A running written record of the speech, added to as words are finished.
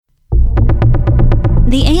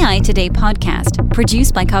The AI Today podcast,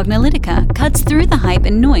 produced by Cognilytica, cuts through the hype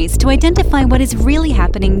and noise to identify what is really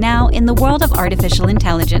happening now in the world of artificial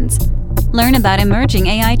intelligence. Learn about emerging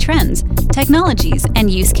AI trends, technologies,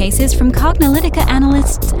 and use cases from Cognilytica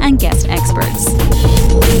analysts and guest experts.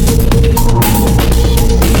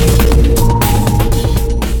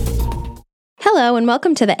 Hello and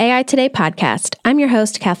welcome to the AI Today podcast. I'm your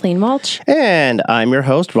host, Kathleen Walsh. And I'm your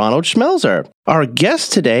host, Ronald Schmelzer. Our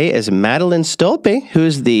guest today is Madeline Stolpe, who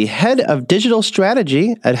is the head of digital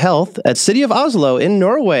strategy at health at City of Oslo in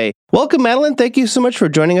Norway. Welcome, Madeline. Thank you so much for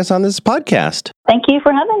joining us on this podcast. Thank you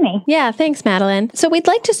for having me. Yeah, thanks, Madeline. So we'd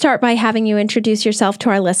like to start by having you introduce yourself to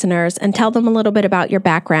our listeners and tell them a little bit about your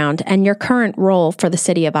background and your current role for the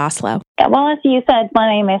City of Oslo. Yeah, well, as you said, my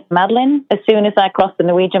name is Madeline. As soon as I cross the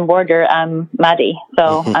Norwegian border, I'm Maddie,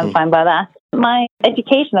 so I'm fine by that. My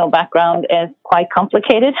educational background is quite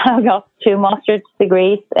complicated. I've got 2 master's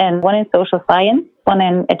degrees, and one in social science, one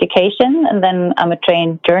in education, and then I'm a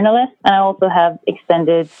trained journalist. And I also have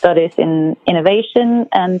extended studies in innovation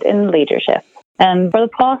and in leadership. And for the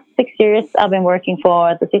past 6 years, I've been working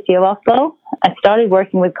for the City of Oslo. I started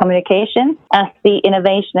working with communication. As the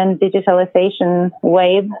innovation and digitalization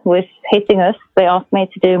wave was hitting us, they asked me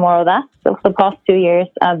to do more of that. So for the past 2 years,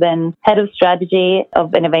 I've been head of strategy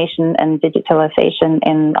of innovation and digitalization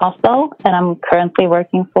in Oslo, and I'm currently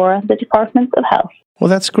working for the Department of Health. Well,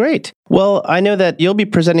 that's great. Well, I know that you'll be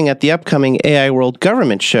presenting at the upcoming AI World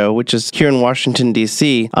Government Show, which is here in Washington,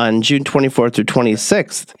 D.C. on June 24th through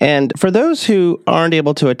 26th. And for those who aren't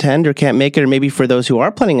able to attend or can't make it, or maybe for those who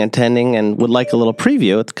are planning on attending and would like a little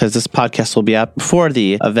preview, because this podcast will be out before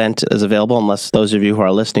the event is available, unless those of you who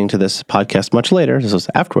are listening to this podcast much later, this is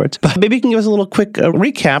afterwards. But maybe you can give us a little quick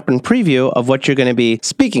recap and preview of what you're going to be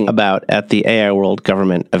speaking about at the AI World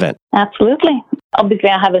Government event. Absolutely. Obviously,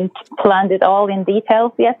 I haven't planned it all in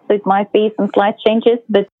details yet, so it might be some slight changes.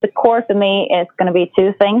 But the core for me is going to be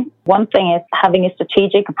 2 things. One thing is having a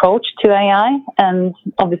strategic approach to AI and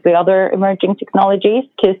obviously other emerging technologies,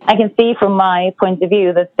 because I can see from my point of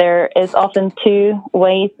view that there is often 2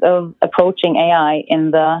 ways of approaching AI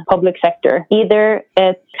in the public sector. Either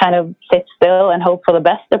it's kind of sit still and hope for the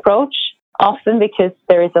best approach, often because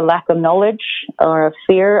there is a lack of knowledge or a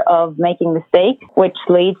fear of making mistakes, which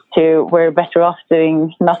leads to we're better off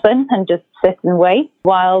doing nothing and just sit and wait.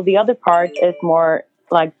 While the other part is more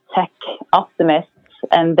like tech optimists,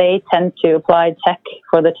 and they tend to apply tech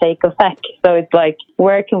for the sake of tech. So it's like,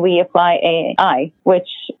 where can we apply AI, which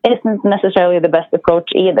isn't necessarily the best approach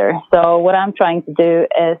either. So what I'm trying to do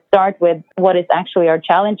is start with what is actually our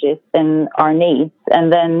challenges and our needs.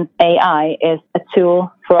 And then AI is a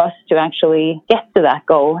tool for us to actually get to that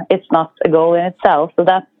goal. It's not a goal in itself. So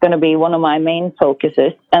that's going to be one of my main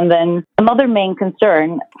focuses. And then another main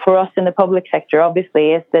concern for us in the public sector,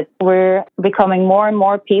 obviously, is that we're becoming more and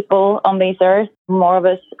more people on this earth. More of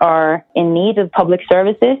us are in need of public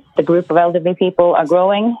services. The group of elderly people are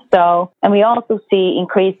growing. And we also see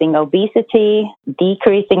increasing obesity,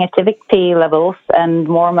 decreasing activity levels, and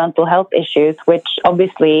more mental health issues, which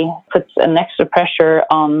obviously puts an extra pressure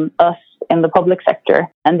on us in the public sector.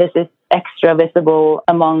 And this is extra visible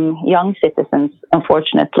among young citizens,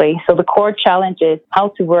 unfortunately. So the core challenge is how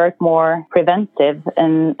to work more preventive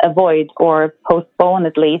and avoid or postpone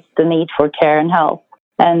at least the need for care and health,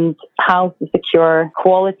 and how to secure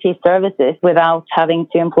quality services without having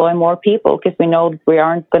to employ more people, because we know that we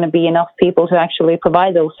aren't going to be enough people to actually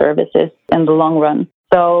provide those services in the long run.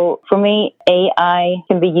 So for me, AI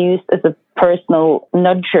can be used as a personal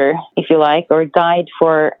nudger, if you like, or guide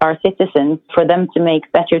for our citizens, for them to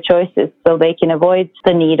make better choices so they can avoid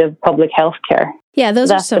the need of public health care. Yeah,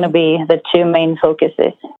 that's going to be the 2 main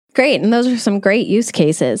focuses. Great, and those are some great use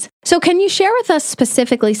cases. So can you share with us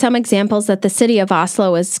specifically some examples that the City of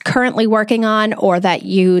Oslo is currently working on or that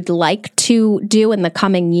you'd like to do in the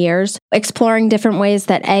coming years, exploring different ways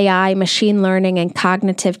that AI, machine learning, and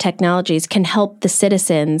cognitive technologies can help the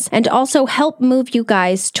citizens and also help move you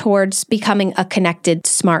guys towards becoming a connected,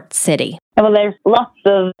 smart city? Well, there's lots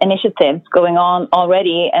of initiatives going on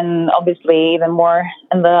already, and obviously even more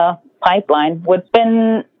in the pipeline. What's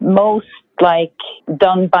been most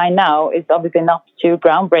done by now is obviously not too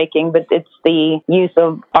groundbreaking, but it's the use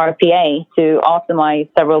of RPA to automate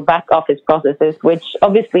several back office processes, which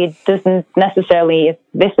obviously doesn't necessarily is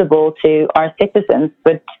visible to our citizens,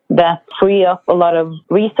 but that free up a lot of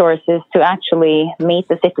resources to actually meet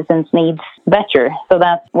the citizens' needs better. So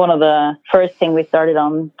that's one of the first things we started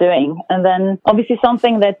on doing. And then obviously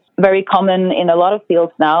something that's very common in a lot of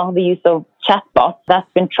fields now, the use of chatbots. That's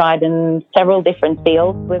been tried in several different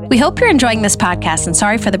fields. We hope you're enjoying this podcast and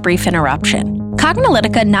sorry for the brief interruption.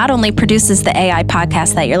 Cognilytica not only produces the AI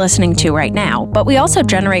podcast that you're listening to right now, but we also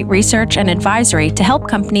generate research and advisory to help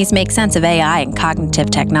companies make sense of AI and cognitive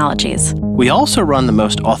technologies. We also run the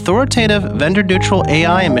most authoritative, vendor-neutral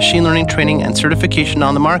AI and machine learning training and certification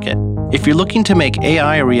on the market. If you're looking to make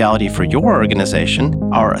AI a reality for your organization,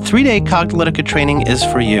 our 3-day Cognilytica training is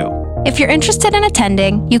for you. If you're interested in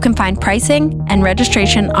attending, you can find pricing and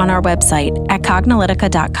registration on our website at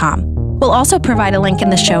cognilytica.com. We'll also provide a link in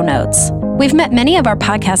the show notes. We've met many of our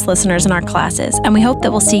podcast listeners in our classes, and we hope that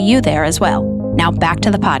we'll see you there as well. Now back to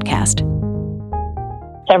the podcast.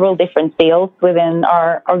 Several different fields within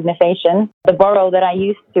our organization. The borough that I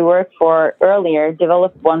used to work for earlier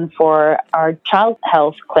developed one for our child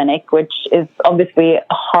health clinic, which is obviously a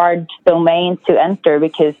hard domain to enter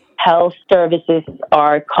because health services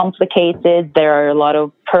are complicated. There are a lot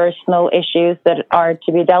of personal issues that are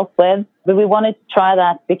to be dealt with. But we wanted to try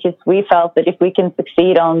that because we felt that if we can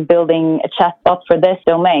succeed on building a chatbot for this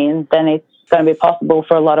domain, then it's going to be possible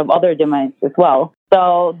for a lot of other domains as well.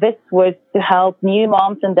 So this was to help new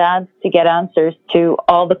moms and dads to get answers to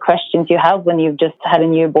all the questions you have when you've just had a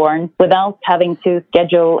newborn without having to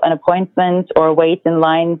schedule an appointment or wait in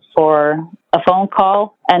line for a phone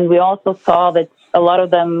call. And we also saw that a lot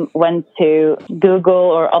of them went to Google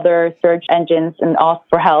or other search engines and asked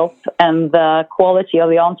for help, and the quality of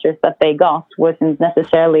the answers that they got wasn't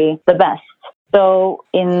necessarily the best. So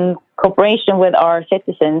in cooperation with our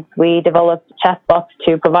citizens, we developed chatbots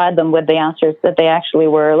to provide them with the answers that they actually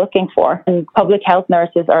were looking for. And public health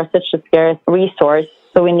nurses are such a scarce resource,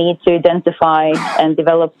 so we need to identify and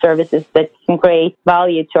develop services that can create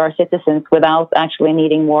value to our citizens without actually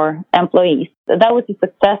needing more employees. That was a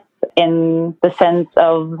success in the sense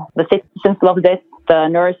of the citizens loved it, the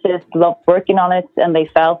nurses loved working on it, and they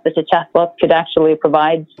felt that the chatbot could actually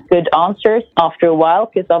provide good answers after a while,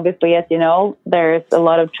 because obviously, as you know, there's a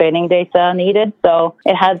lot of training data needed. So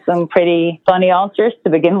it had some pretty funny answers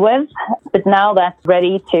to begin with. But now that's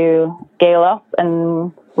ready to scale up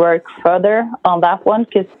and work further on that one,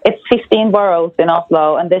 because it's 15 boroughs in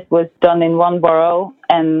Oslo, and this was done in one borough,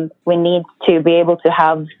 and we need to be able to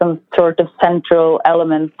have some sort of central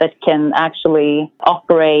element that can actually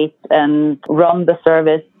operate and run the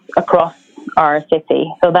service across our city.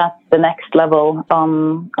 So that's the next level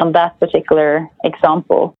on that particular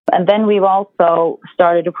example. And then we've also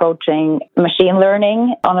started approaching machine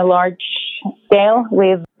learning on a large scale.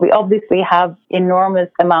 We obviously have enormous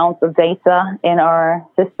amounts of data in our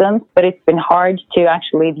systems, but it's been hard to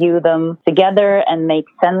actually view them together and make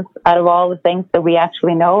sense out of all the things that we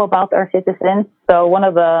actually know about our citizens. So one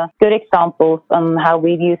of the good examples on how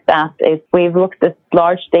we've used that is we've looked at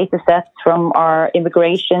large data sets from our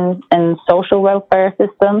immigration and social welfare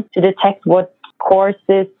systems to detect what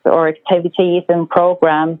courses or activities and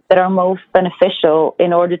programs that are most beneficial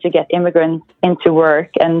in order to get immigrants into work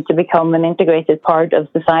and to become an integrated part of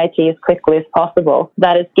society as quickly as possible.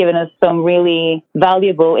 That has given us some really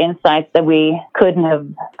valuable insights that we couldn't have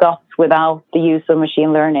got without the use of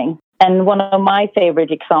machine learning. And one of my favorite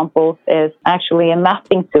examples is actually a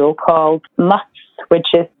mapping tool called Mats, which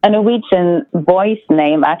is a Norwegian voice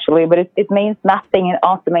name, actually, but it means mapping and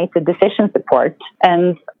automated decision support.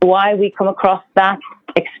 And why we come across that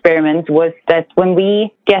experiment was that when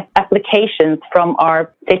we get applications from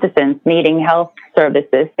our citizens needing health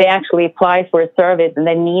services, they actually apply for a service and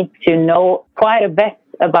they need to know quite a bit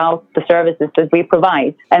about the services that we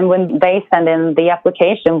provide. And when they send in the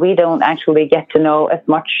application, we don't actually get to know as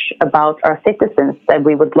much about our citizens that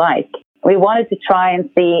we would like. We wanted to try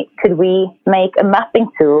and see, could we make a mapping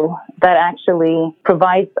tool that actually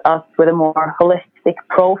provides us with a more holistic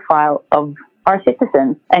profile of our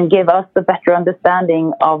citizens and give us a better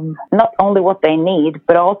understanding of not only what they need,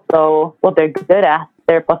 but also what they're good at,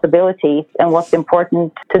 their possibilities, and what's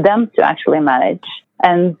important to them to actually manage.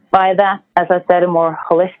 And by that, as I said, a more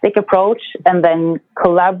holistic approach, and then a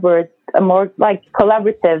more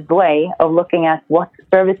collaborative way of looking at what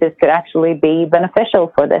services could actually be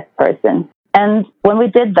beneficial for this person. And when we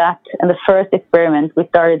did that in the first experiment, we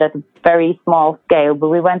started at a very small scale, but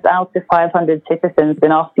we went out to 500 citizens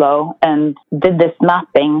in Oslo and did this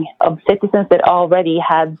mapping of citizens that already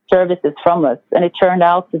had services from us. And it turned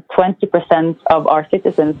out that 20% of our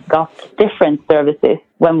citizens got different services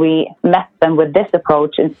when we met them with this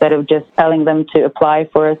approach instead of just telling them to apply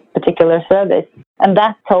for a particular service. And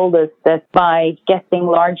that told us that by getting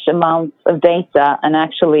large amounts of data and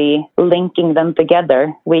actually linking them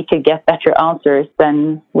together, we could get better answers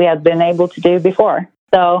than we had been able to do before.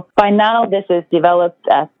 So by now, this is developed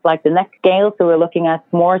as like the next scale. So we're looking at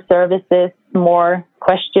more services, more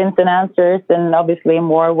questions and answers, and obviously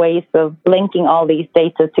more ways of linking all these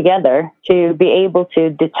data together to be able to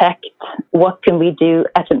detect what can we do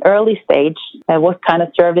at an early stage, what kind of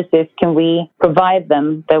services can we provide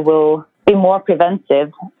them that will be more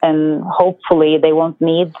preventive, and hopefully they won't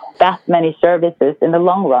need that many services in the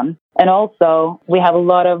long run. And also, we have a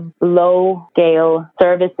lot of low-scale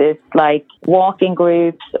services like walking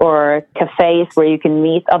groups or cafes where you can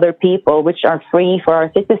meet other people, which are free for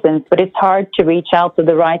our citizens, but it's hard to reach out to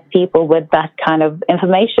the right people with that kind of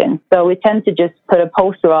information. So we tend to just put a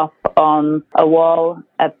poster up on a wall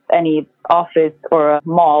at any office or a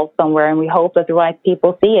mall somewhere, and we hope that the right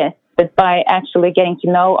people see it. But by actually getting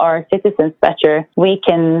to know our citizens better, we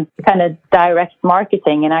can kind of direct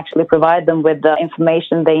marketing and actually provide them with the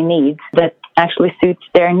information they need that actually suits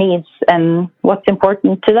their needs and what's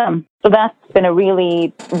important to them. So that's been a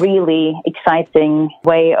really, really exciting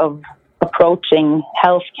way of approaching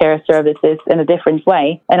healthcare services in a different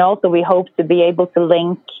way. And also we hope to be able to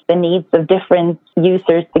link the needs of different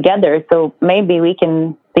users together. So maybe we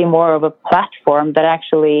can be more of a platform that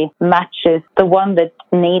actually matches the one that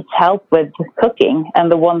needs help with cooking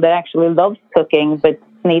and the one that actually loves cooking but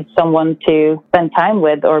needs someone to spend time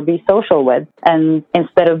with or be social with. And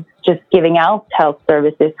instead of just giving out health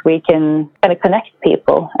services, we can kind of connect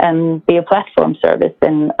people and be a platform service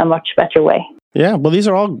in a much better way. Yeah, well, these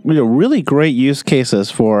are all really great use cases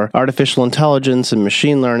for artificial intelligence and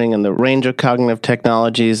machine learning and the range of cognitive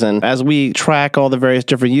technologies. And as we track all the various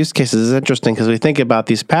different use cases, it's interesting because we think about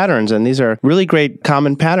these patterns, and these are really great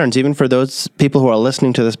common patterns, even for those people who are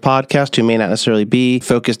listening to this podcast who may not necessarily be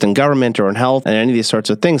focused in government or in health and any of these sorts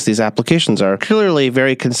of things. These applications are clearly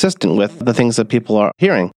very consistent with the things that people are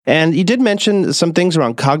hearing. And you did mention some things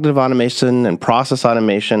around cognitive automation and process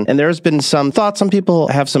automation, and there's been some thoughts. Some people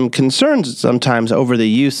have some concerns sometimes over the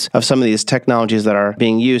use of some of these technologies that are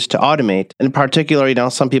being used to automate. In particular,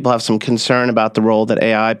 some people have some concern about the role that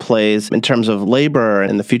AI plays in terms of labor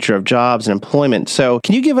and the future of jobs and employment. So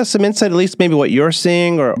can you give us some insight, at least maybe what you're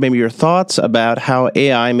seeing or maybe your thoughts about how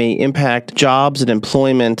AI may impact jobs and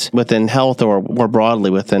employment within health or more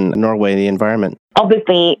broadly within Norway, the environment?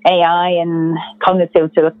 Obviously, AI and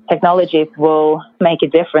cognitive technologies will make a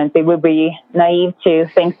difference. It would be naive to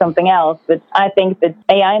think something else, but I think that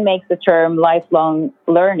AI makes the term lifelong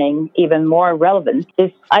learning even more relevant.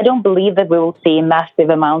 I don't believe that we will see massive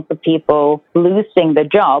amounts of people losing their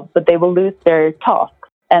jobs, but they will lose their tasks.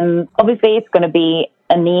 And obviously, it's going to be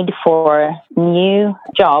a need for new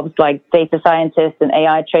jobs like data scientists and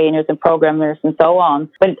AI trainers and programmers and so on.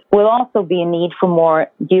 But it will also be a need for more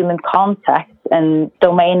human contact and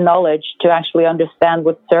domain knowledge to actually understand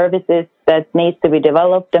what services that needs to be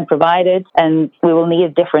developed and provided. And we will need a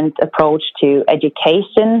different approach to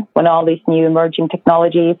education when all these new emerging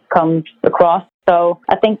technologies come across. So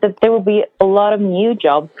I think that there will be a lot of new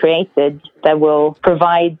jobs created that will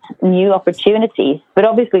provide new opportunities. But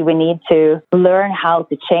obviously we need to learn how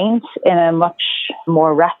to change in a much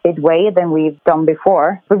more rapid way than we've done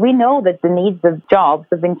before. But we know that the needs of jobs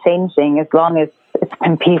have been changing as long as it's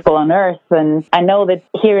been people on Earth. And I know that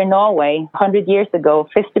here in Norway, 100 years ago,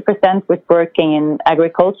 50% was working in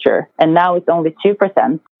agriculture, and now it's only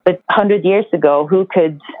 2%. But 100 years ago, who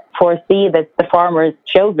could foresee that the farmers'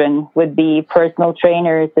 children would be personal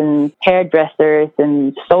trainers and hairdressers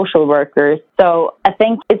and social workers? So I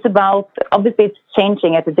think it's about, obviously it's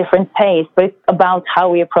changing at a different pace, but it's about how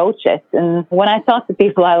we approach it. And when I talk to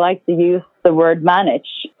people, I like to use the word manage,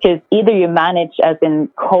 because either you manage as in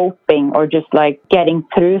coping or just like getting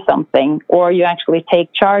through something, or you actually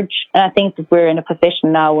take charge. And I think that we're in a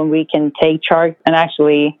position now when we can take charge and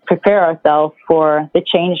actually prepare ourselves for the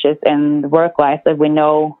changes in the work life that we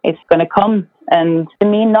know it's going to come. And to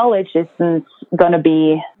me, knowledge isn't going to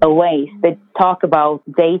be a waste. They talk about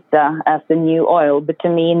data as the new oil, but to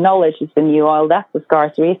me, knowledge is the new oil. That's a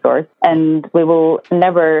scarce resource, and we will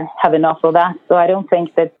never have enough of that. So I don't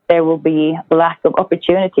think that there will be a lack of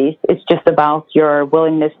opportunities. It's just about your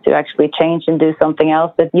willingness to actually change and do something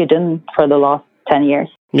else that you didn't for the last 10 years.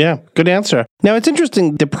 Yeah, good answer. Now, it's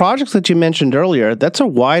interesting, the projects that you mentioned earlier, that's a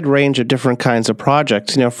wide range of different kinds of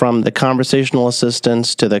projects, from the conversational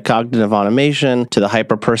assistance to the cognitive automation, to the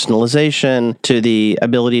hyper-personalization, to the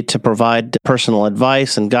ability to provide personal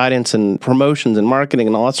advice and guidance and promotions and marketing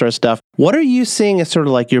and all that sort of stuff. What are you seeing as sort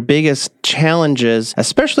of like your biggest challenges,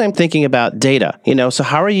 especially I'm thinking about data, so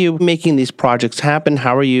how are you making these projects happen?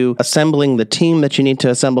 How are you assembling the team that you need to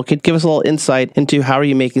assemble? Could you give us a little insight into how are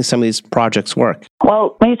you making some of these projects work?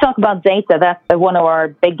 Well, When you talk about data, that's one of our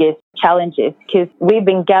biggest challenges, because we've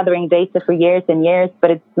been gathering data for years and years,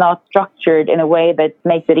 but it's not structured in a way that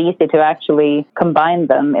makes it easy to actually combine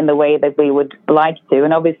them in the way that we would like to.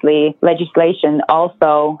 And obviously, legislation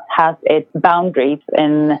also has its boundaries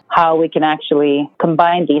in how we can actually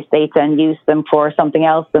combine these data and use them for something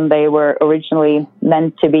else than they were originally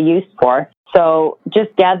meant to be used for. So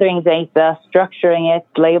just gathering data, structuring it,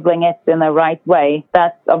 labeling it in the right way,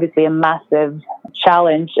 that's obviously a massive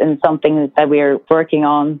challenge and something that we're working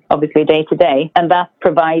on obviously day to day. And that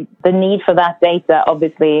provides the need for that data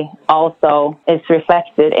obviously also is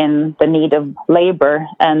reflected in the need of labor.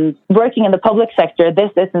 And working in the public sector,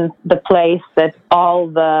 this isn't the place that all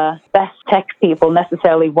the best tech people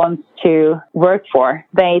necessarily want to work for.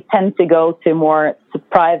 They tend to go to more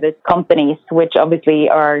private companies, which obviously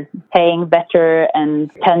are paying better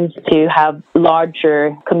and tend to have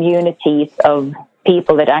larger communities of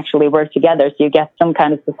people that actually work together. So you get some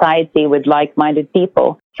kind of society with like-minded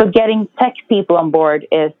people. So getting tech people on board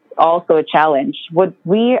is also a challenge. What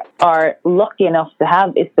we are lucky enough to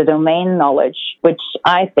have is the domain knowledge, which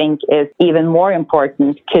I think is even more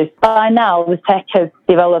important, because by now the tech has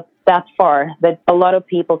developed that far that a lot of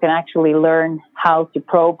people can actually learn how to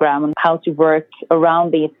program and how to work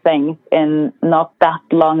around these things in not that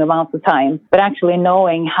long amount of time. But actually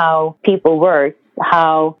knowing how people work,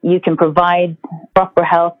 how you can provide proper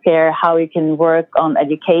healthcare, how you can work on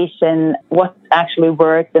education, what actually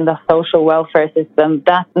works in the social welfare system,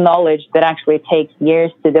 that knowledge that actually takes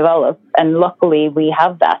years to develop. And luckily we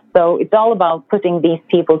have that. So it's all about putting these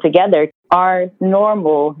people together. Our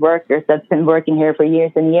normal workers that's been working here for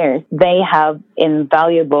years and years, they have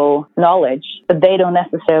invaluable knowledge, but they don't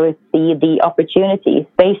necessarily see the opportunities.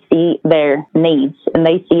 They see their needs and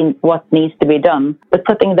they see what needs to be done. But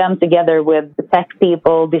putting them together with the tech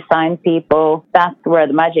people, design people, that's where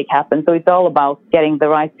the magic happens. So it's all about getting the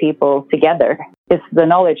right people together. If the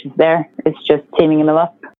knowledge is there, it's just teaming them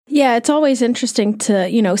up. Yeah, it's always interesting to,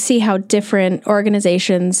 see how different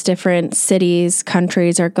organizations, different cities,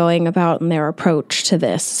 countries are going about in their approach to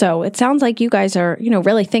this. So it sounds like you guys are,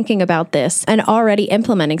 really thinking about this and already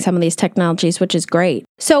implementing some of these technologies, which is great.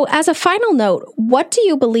 So as a final note, what do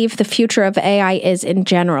you believe the future of AI is in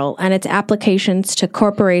general and its applications to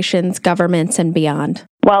corporations, governments, and beyond?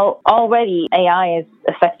 Well, already AI is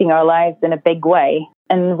affecting our lives in a big way.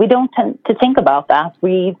 And we don't tend to think about that.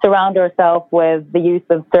 We surround ourselves with the use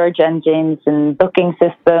of search engines and booking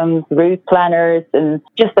systems, route planners, and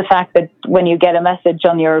just the fact that when you get a message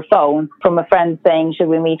on your phone from a friend saying, should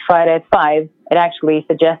we meet Friday at 5? It actually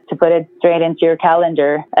suggests to put it straight into your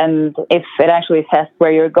calendar. And if it actually says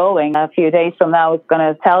where you're going, a few days from now, it's going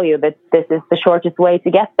to tell you that this is the shortest way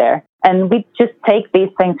to get there. And we just take these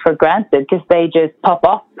things for granted because they just pop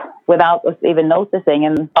up without us even noticing.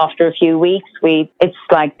 And after a few weeks, it's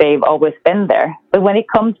like they've always been there. But when it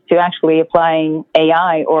comes to actually applying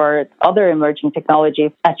AI or other emerging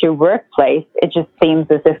technologies at your workplace, it just seems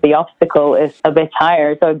as if the obstacle is a bit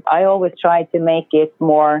higher. So I always try to make it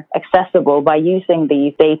more accessible by using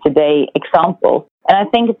these day-to-day examples. And I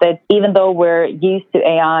think that even though we're used to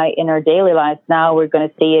AI in our daily lives now, we're going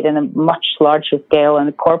to see it in a much larger scale on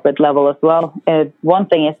the corporate level as well. One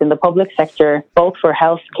thing is in the public sector, both for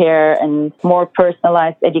healthcare and more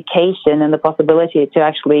personalized education and the possibility to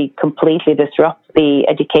actually completely disrupt the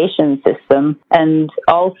education system. And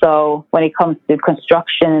also when it comes to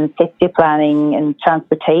construction, city planning and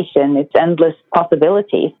transportation, it's endless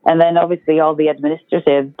possibilities. And then obviously all the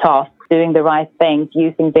administrative tasks, doing the right things,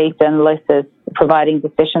 using data analysis, providing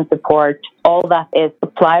decision support, all that is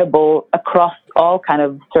applicable across all kind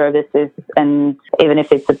of services, and even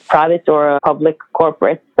if it's a private or a public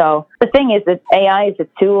corporate. So the thing is that AI is a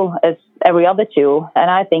tool as every other tool, and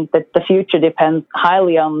I think that the future depends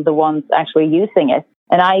highly on the ones actually using it.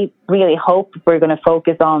 And I really hope we're going to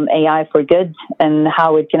focus on AI for good and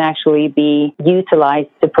how it can actually be utilized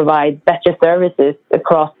to provide better services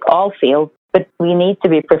across all fields. But we need to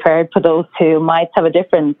be prepared for those who might have a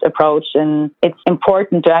different approach. And it's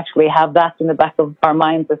important to actually have that in the back of our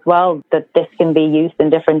minds as well, that this can be used in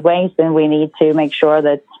different ways. And we need to make sure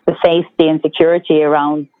that the safety and security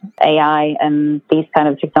around AI and these kind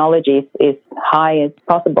of technologies is high as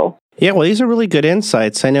possible. Yeah, well, these are really good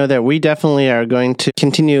insights. I know that we definitely are going to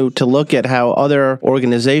continue to look at how other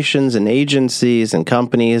organizations and agencies and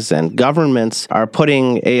companies and governments are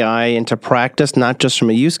putting AI into practice, not just from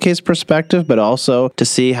a use case perspective, but also to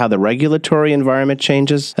see how the regulatory environment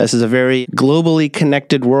changes. This is a very globally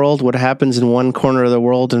connected world. What happens in one corner of the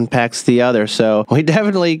world impacts the other. So we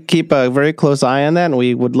definitely keep a very close eye on that, and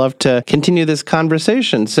we would love to continue this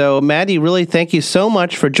conversation. So, Maddie, really thank you so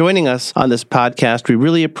much for joining us on this podcast. We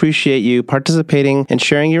really appreciate appreciate you participating and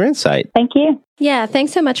sharing your insight. Thank you. Yeah,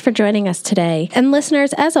 thanks so much for joining us today. And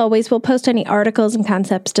listeners, as always, we'll post any articles and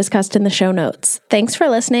concepts discussed in the show notes. Thanks for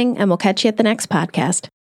listening, and we'll catch you at the next podcast.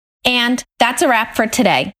 And that's a wrap for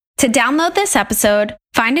today. To download this episode,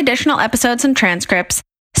 find additional episodes and transcripts,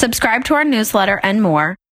 subscribe to our newsletter, and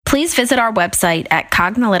more, please visit our website at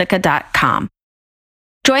cognilytica.com.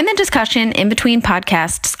 Join the discussion in between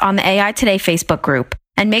podcasts on the AI Today Facebook group,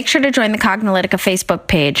 and make sure to join the Cognilytica Facebook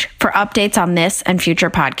page for updates on this and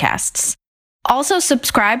future podcasts. Also,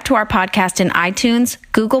 subscribe to our podcast in iTunes,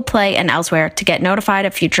 Google Play, and elsewhere to get notified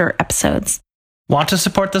of future episodes. Want to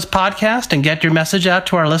support this podcast and get your message out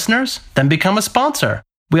to our listeners? Then become a sponsor.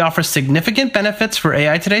 We offer significant benefits for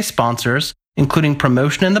AI Today sponsors, including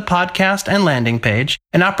promotion in the podcast and landing page,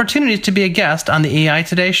 and opportunities to be a guest on the AI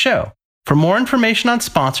Today show. For more information on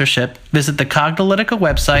sponsorship, visit the Cognilytica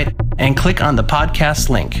website and click on the podcast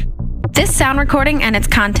link. This sound recording and its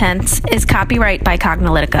contents is copyright by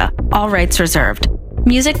Cognilytica, all rights reserved.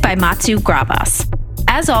 Music by Matsu Gravas.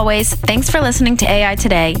 As always, thanks for listening to AI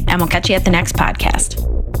Today, and we'll catch you at the next podcast.